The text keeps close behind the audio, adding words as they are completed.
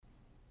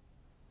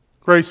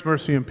Grace,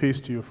 mercy, and peace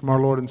to you from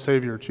our Lord and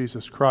Savior,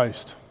 Jesus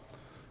Christ.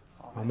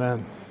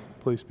 Amen.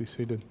 Please be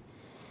seated.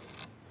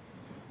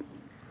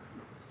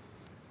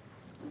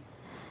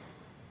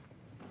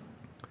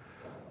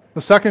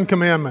 The second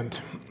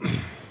commandment,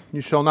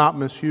 you shall not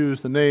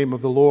misuse the name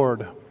of the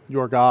Lord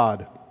your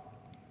God.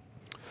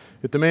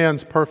 It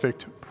demands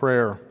perfect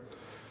prayer.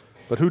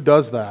 But who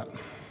does that?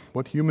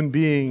 What human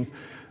being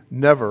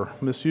never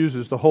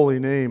misuses the holy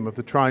name of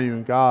the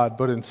triune God,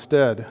 but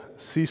instead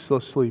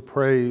ceaselessly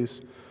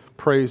praises,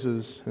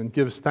 and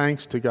gives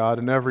thanks to God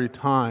in every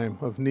time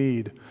of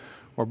need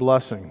or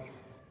blessing?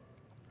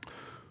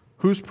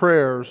 Whose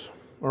prayers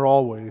are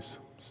always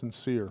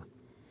sincere?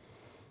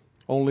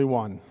 Only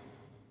one.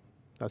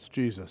 That's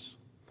Jesus.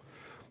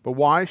 But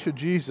why should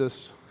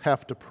Jesus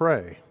have to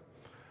pray?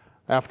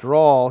 After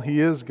all, he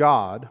is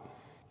God.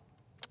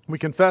 We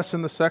confess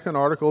in the second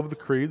article of the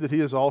Creed that he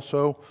is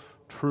also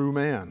true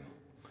man.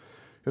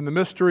 In the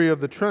mystery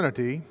of the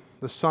Trinity,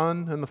 the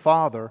Son and the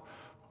Father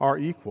are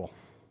equal.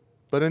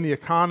 But in the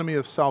economy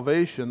of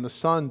salvation, the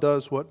Son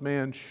does what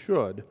man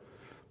should,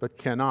 but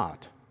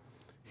cannot.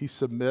 He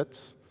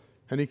submits,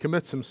 and he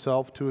commits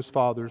himself to his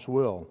Father's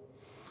will.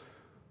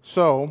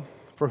 So,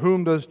 for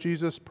whom does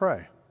Jesus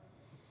pray?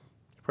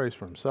 He prays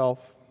for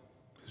himself,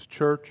 his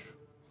church,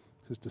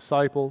 his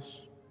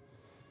disciples,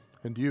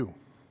 and you.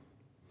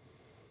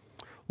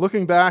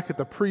 Looking back at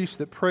the priests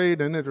that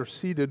prayed and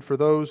interceded for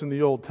those in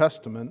the Old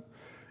Testament,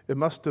 it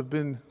must have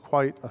been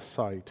quite a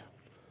sight.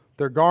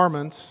 Their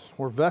garments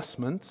or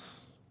vestments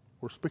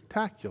were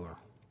spectacular.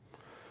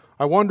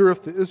 I wonder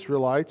if the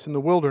Israelites in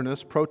the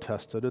wilderness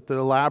protested at the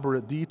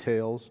elaborate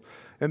details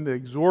and the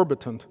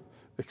exorbitant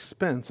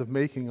expense of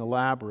making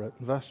elaborate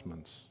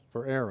vestments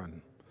for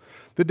Aaron.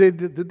 Did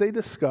they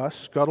discuss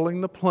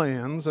scuttling the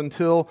plans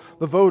until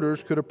the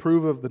voters could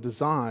approve of the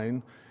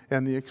design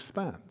and the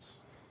expense?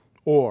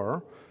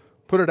 Or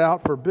put it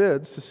out for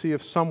bids to see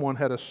if someone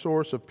had a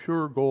source of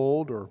pure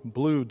gold or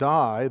blue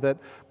dye that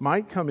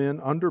might come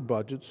in under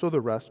budget so the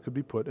rest could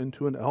be put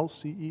into an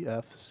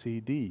LCEF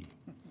CD?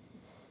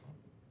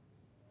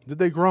 Did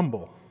they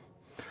grumble?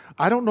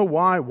 I don't know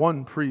why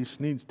one priest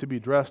needs to be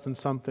dressed in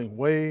something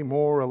way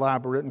more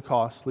elaborate and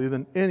costly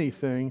than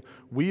anything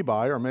we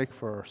buy or make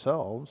for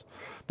ourselves.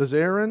 Does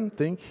Aaron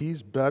think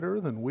he's better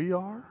than we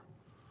are?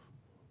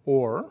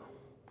 Or,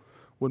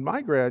 when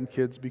my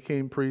grandkids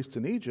became priests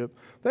in Egypt,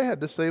 they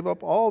had to save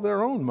up all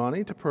their own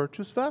money to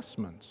purchase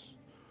vestments.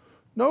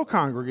 No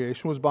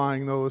congregation was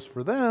buying those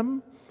for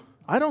them.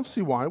 I don't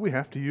see why we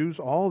have to use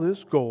all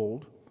this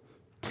gold.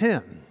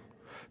 10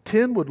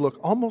 would look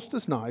almost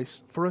as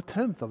nice for a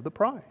tenth of the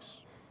price.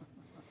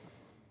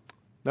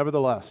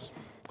 Nevertheless,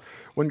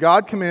 when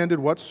God commanded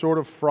what sort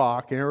of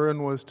frock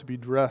Aaron was to be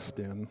dressed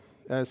in,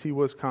 as he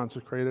was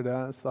consecrated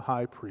as the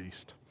high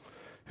priest,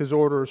 his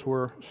orders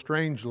were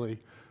strangely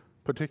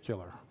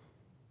particular.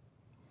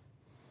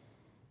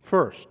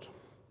 First,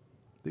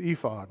 the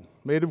ephod,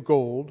 made of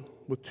gold,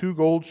 with 2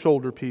 gold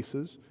shoulder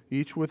pieces,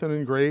 each with an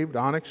engraved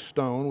onyx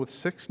stone with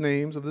 6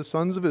 names of the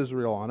sons of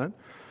Israel on it,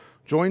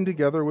 joined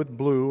together with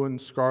blue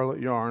and scarlet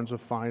yarns of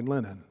fine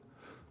linen.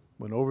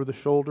 Went over the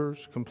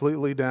shoulders,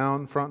 completely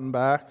down, front and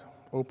back,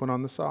 open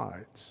on the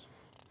sides.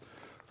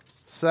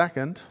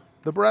 Second,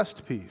 the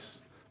breast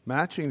piece,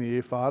 matching the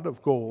ephod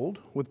of gold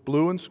with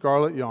blue and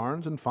scarlet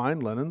yarns and fine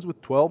linens with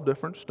 12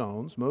 different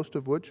stones, most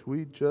of which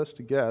we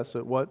just guess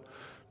at what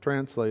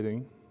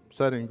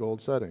setting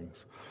gold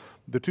settings.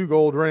 The 2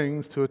 gold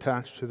rings to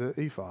attach to the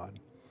ephod.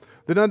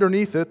 Then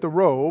underneath it, the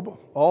robe,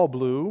 all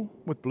blue,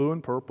 with blue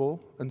and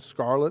purple and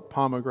scarlet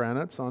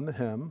pomegranates on the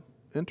hem,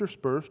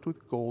 interspersed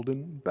with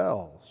golden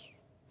bells.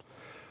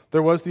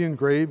 There was the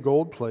engraved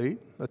gold plate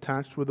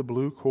attached with a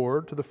blue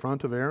cord to the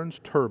front of Aaron's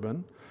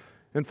turban,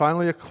 and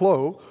finally a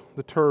cloak,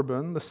 the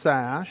turban, the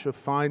sash of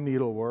fine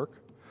needlework.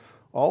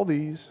 All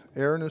these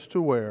Aaron is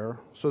to wear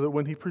so that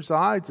when he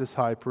presides as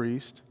high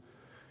priest,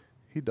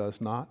 he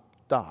does not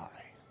die.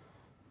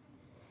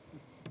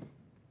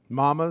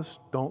 Mamas,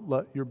 don't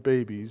let your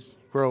babies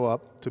grow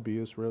up to be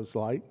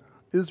Israelite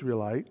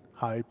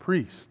high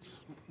priests.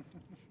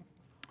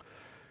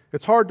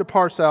 It's hard to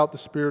parse out the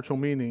spiritual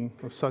meaning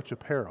of such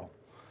apparel.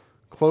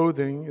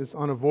 Clothing is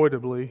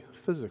unavoidably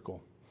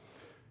physical.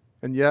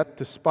 And yet,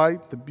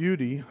 despite the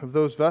beauty of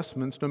those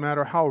vestments, no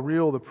matter how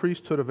real the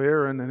priesthood of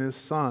Aaron and his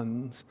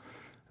sons,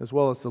 as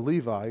well as the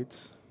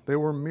Levites, they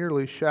were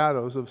merely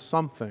shadows of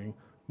something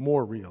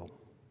more real,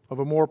 of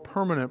a more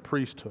permanent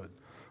priesthood,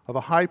 of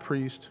a high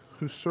priest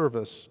whose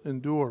service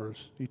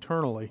endures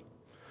eternally.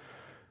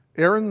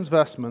 Aaron's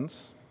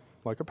vestments,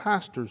 like a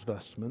pastor's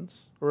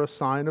vestments, are a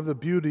sign of the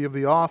beauty of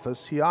the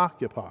office he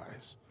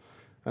occupies,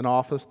 an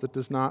office that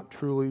does not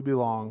truly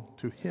belong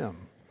to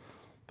him,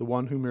 the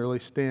one who merely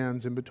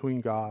stands in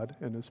between God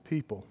and his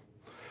people.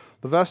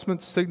 The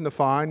vestments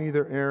signify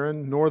neither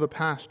Aaron nor the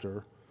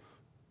pastor,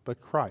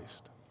 but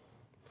Christ.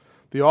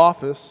 The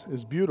office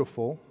is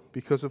beautiful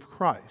because of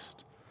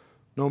Christ,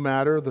 no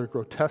matter the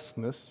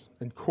grotesqueness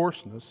and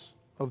coarseness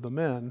of the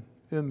men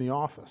in the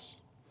office.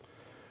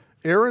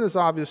 Aaron is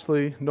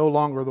obviously no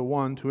longer the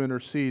one to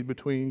intercede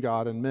between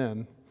God and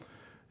men,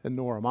 and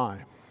nor am I.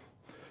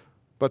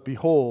 But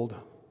behold,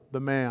 the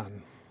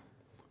man,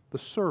 the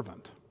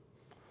servant,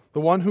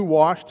 the one who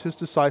washed his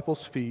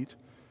disciples' feet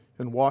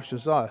and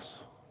washes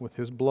us with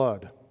his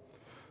blood.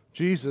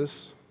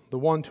 Jesus, the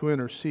one to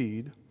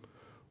intercede,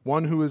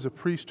 one who is a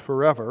priest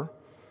forever,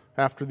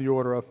 after the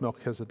order of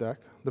Melchizedek,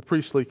 the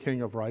priestly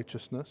king of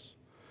righteousness.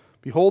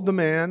 Behold the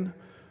man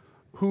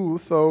who,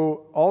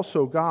 though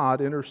also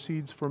God,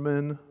 intercedes for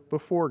men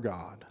before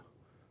God.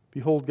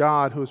 Behold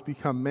God who has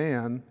become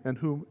man, and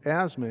who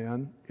as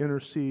man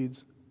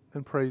intercedes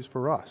and prays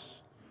for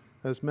us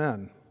as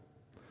men.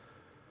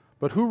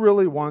 But who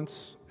really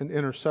wants an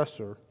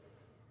intercessor,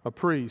 a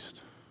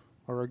priest,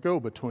 or a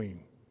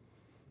go-between?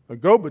 A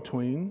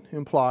go-between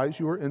implies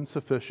you are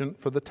insufficient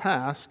for the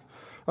task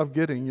of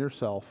getting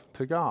yourself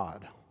to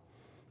God.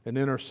 An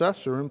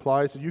intercessor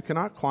implies that you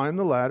cannot climb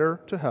the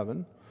ladder to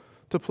heaven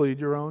to plead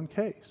your own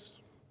case.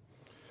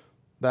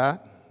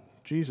 That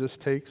Jesus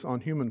takes on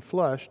human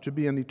flesh to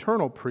be an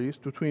eternal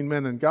priest between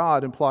men and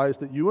God implies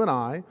that you and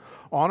I,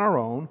 on our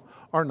own,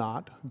 are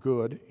not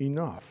good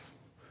enough.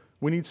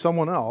 We need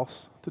someone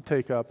else to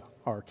take up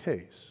our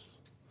case.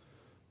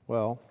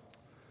 Well,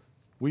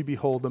 we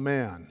behold the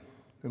man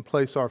and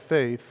place our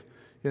faith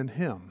in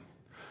him.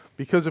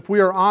 Because if we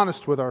are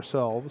honest with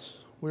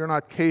ourselves, we are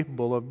not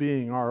capable of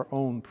being our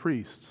own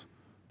priests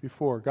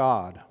before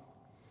God.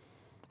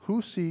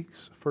 Who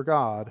seeks for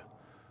God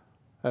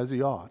as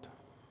he ought?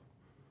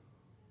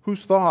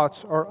 Whose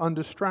thoughts are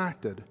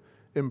undistracted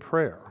in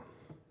prayer?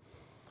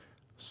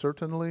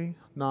 Certainly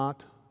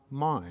not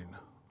mine,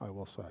 I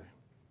will say.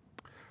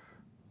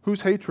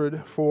 Whose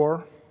hatred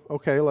for,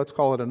 let's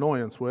call it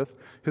annoyance with,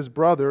 his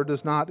brother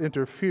does not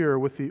interfere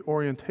with the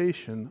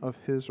orientation of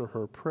his or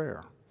her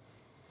prayer?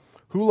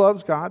 Who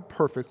loves God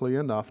perfectly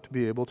enough to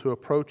be able to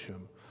approach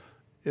him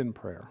in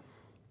prayer?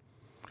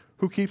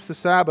 Who keeps the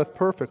Sabbath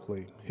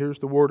perfectly, hears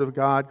the word of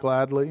God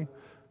gladly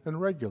and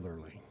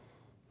regularly?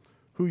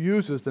 Who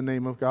uses the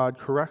name of God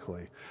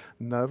correctly,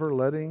 never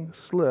letting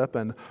slip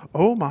an,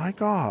 oh my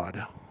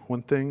God,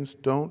 when things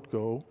don't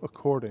go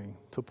according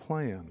to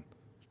plan,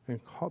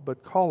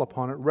 but call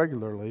upon it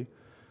regularly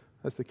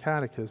as the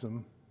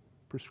Catechism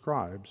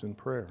prescribes in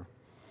prayer?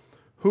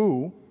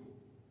 Who?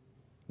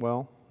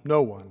 Well,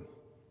 no one.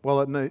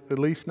 Well, at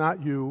least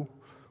not you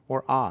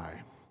or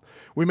I.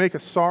 We make a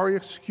sorry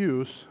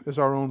excuse as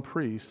our own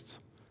priests,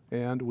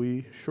 and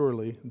we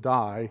surely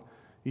die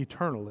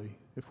eternally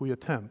if we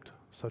attempt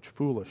such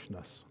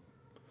foolishness.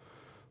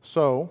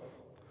 So,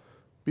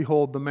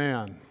 behold the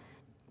man.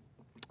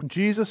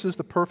 Jesus is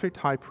the perfect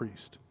high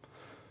priest.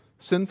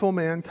 Sinful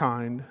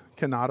mankind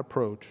cannot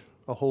approach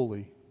a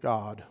holy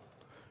God.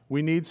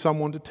 We need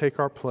someone to take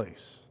our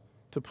place,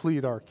 to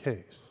plead our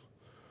case.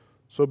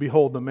 So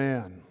behold the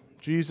man.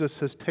 Jesus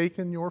has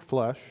taken your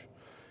flesh.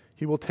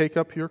 He will take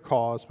up your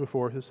cause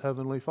before his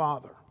heavenly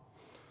Father.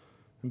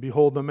 And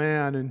behold the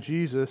man in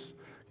Jesus.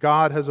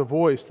 God has a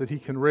voice that he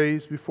can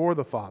raise before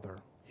the Father.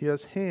 He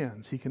has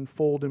hands he can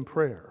fold in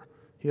prayer.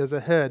 He has a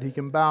head he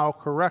can bow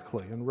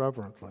correctly and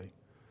reverently.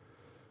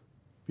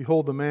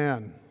 Behold the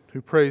man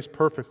who prays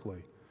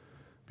perfectly.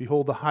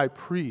 Behold the high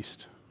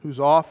priest whose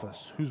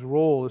office, whose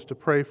role is to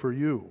pray for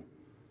you.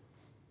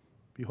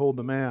 Behold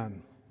the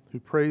man who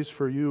prays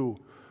for you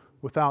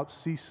without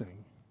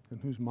ceasing,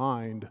 and whose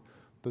mind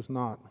does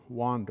not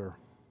wander.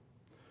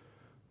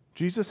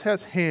 Jesus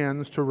has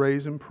hands to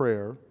raise in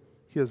prayer.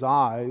 He has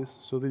eyes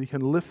so that he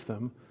can lift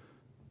them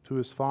to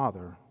his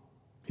Father.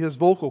 He has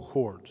vocal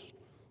cords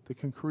that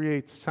can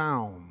create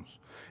sounds.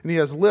 And he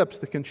has lips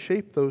that can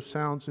shape those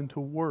sounds into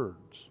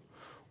words.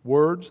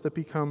 Words that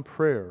become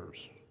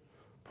prayers.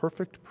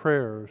 Perfect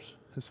prayers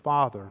his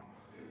Father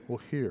will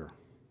hear.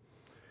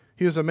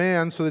 He is a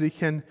man so that he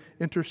can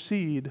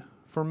intercede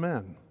for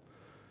men.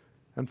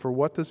 And for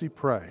what does he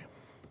pray?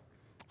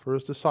 For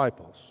his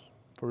disciples,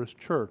 for his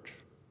church,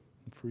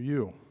 and for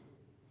you.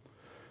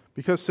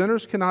 Because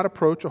sinners cannot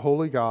approach a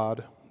holy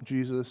God,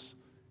 Jesus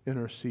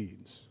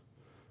intercedes.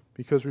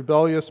 Because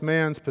rebellious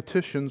man's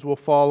petitions will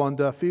fall on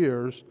deaf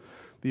ears,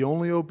 the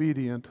only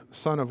obedient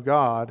Son of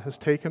God has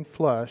taken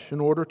flesh in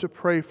order to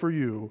pray for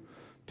you,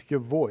 to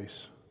give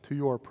voice to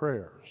your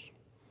prayers.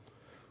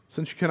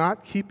 Since you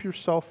cannot keep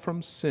yourself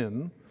from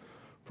sin,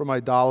 from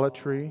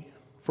idolatry,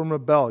 from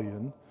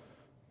rebellion,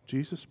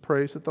 Jesus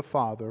prays that the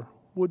Father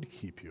would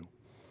keep you,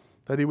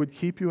 that he would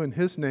keep you in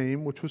his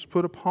name, which was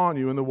put upon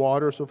you in the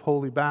waters of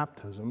holy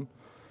baptism,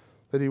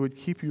 that he would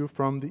keep you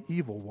from the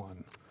evil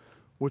one,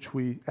 which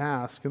we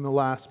ask in the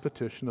last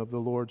petition of the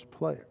Lord's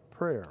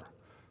Prayer,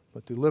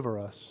 but deliver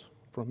us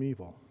from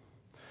evil.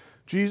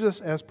 Jesus,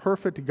 as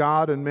perfect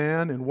God and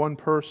man in one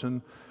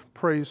person,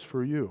 prays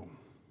for you.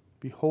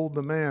 Behold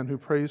the man who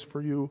prays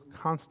for you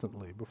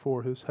constantly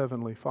before his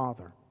heavenly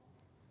Father.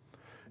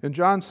 In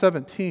John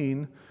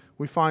 17,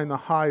 we find the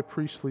high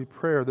priestly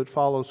prayer that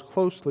follows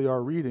closely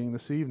our reading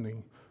this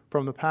evening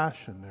from the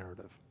Passion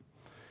narrative.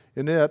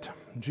 In it,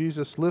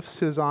 Jesus lifts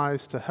his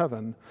eyes to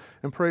heaven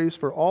and prays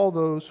for all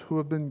those who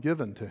have been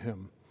given to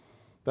him,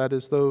 that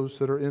is, those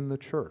that are in the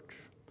church.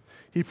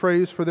 He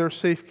prays for their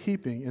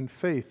safekeeping in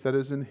faith that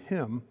is in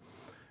him,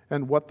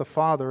 and what the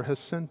Father has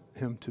sent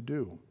him to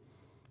do.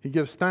 He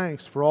gives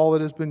thanks for all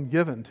that has been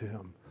given to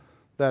him.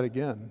 That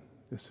again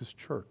is his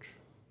church.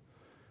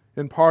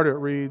 In part it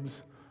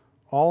reads,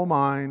 all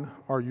mine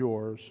are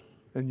yours,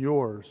 and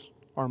yours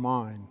are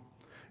mine,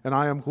 and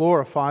I am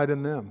glorified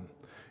in them.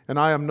 And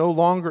I am no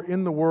longer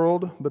in the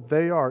world, but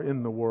they are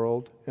in the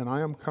world, and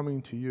I am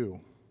coming to you.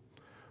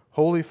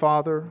 Holy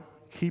Father,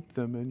 keep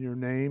them in your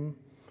name,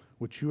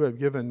 which you have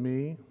given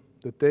me,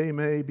 that they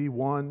may be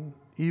one,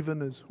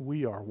 even as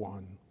we are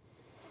one.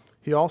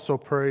 He also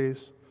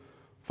prays,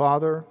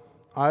 Father,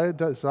 I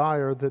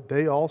desire that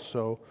they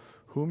also,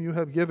 whom you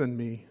have given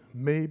me,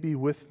 may be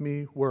with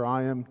me where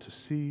I am to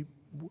see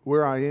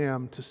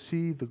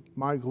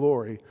my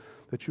glory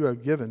that you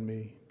have given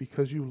me,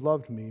 because you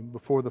loved me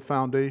before the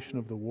foundation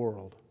of the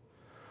world.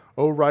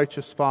 O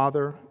righteous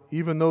Father,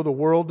 even though the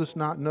world does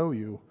not know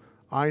you,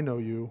 I know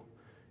you,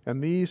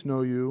 and these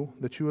know you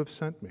that you have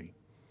sent me.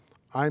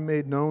 I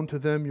made known to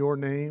them your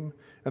name,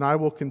 and I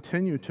will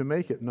continue to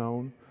make it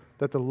known,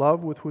 that the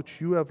love with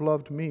which you have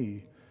loved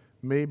me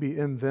may be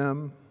in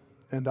them,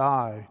 and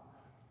I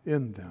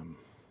in them.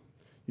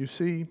 You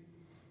see,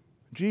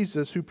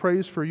 Jesus, who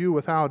prays for you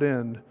without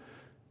end,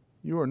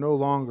 you are no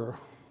longer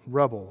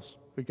rebels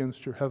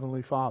against your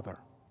heavenly Father.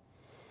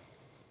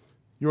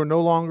 You are no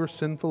longer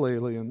sinful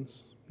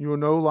aliens. You are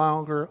no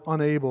longer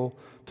unable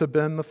to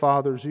bend the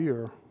Father's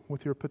ear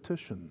with your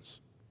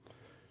petitions.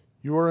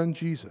 You are in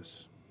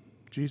Jesus.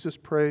 Jesus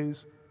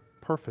prays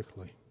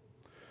perfectly.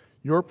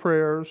 Your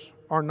prayers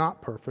are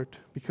not perfect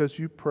because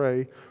you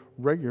pray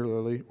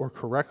regularly or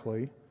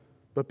correctly,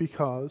 but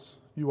because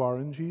you are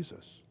in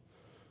Jesus.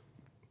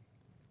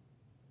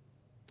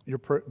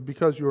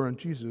 Because you are in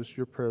Jesus,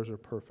 your prayers are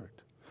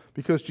perfect.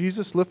 Because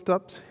Jesus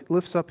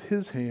lifts up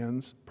his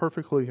hands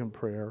perfectly in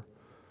prayer,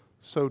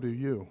 so do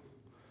you.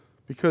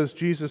 Because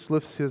Jesus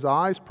lifts his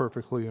eyes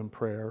perfectly in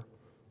prayer,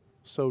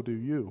 so do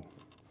you.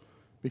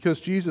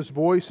 Because Jesus'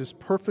 voice is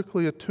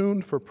perfectly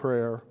attuned for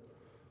prayer,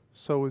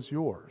 so is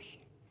yours.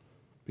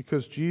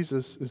 Because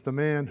Jesus is the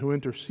man who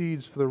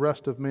intercedes for the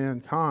rest of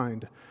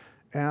mankind,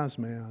 as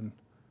man,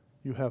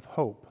 you have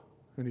hope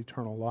and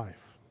eternal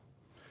life.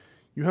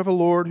 You have a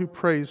Lord who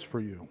prays for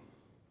you.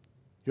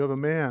 You have a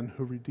man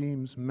who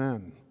redeems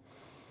men.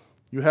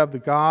 You have the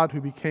God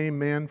who became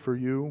man for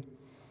you.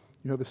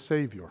 You have a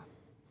Savior.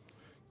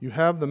 You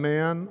have the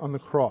man on the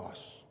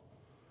cross.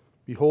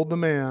 Behold the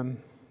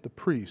man, the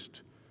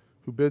priest,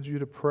 who bids you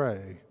to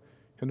pray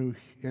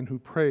and who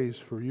prays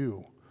for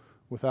you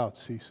without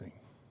ceasing.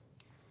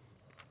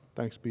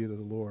 Thanks be to the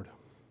Lord.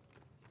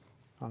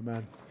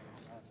 Amen.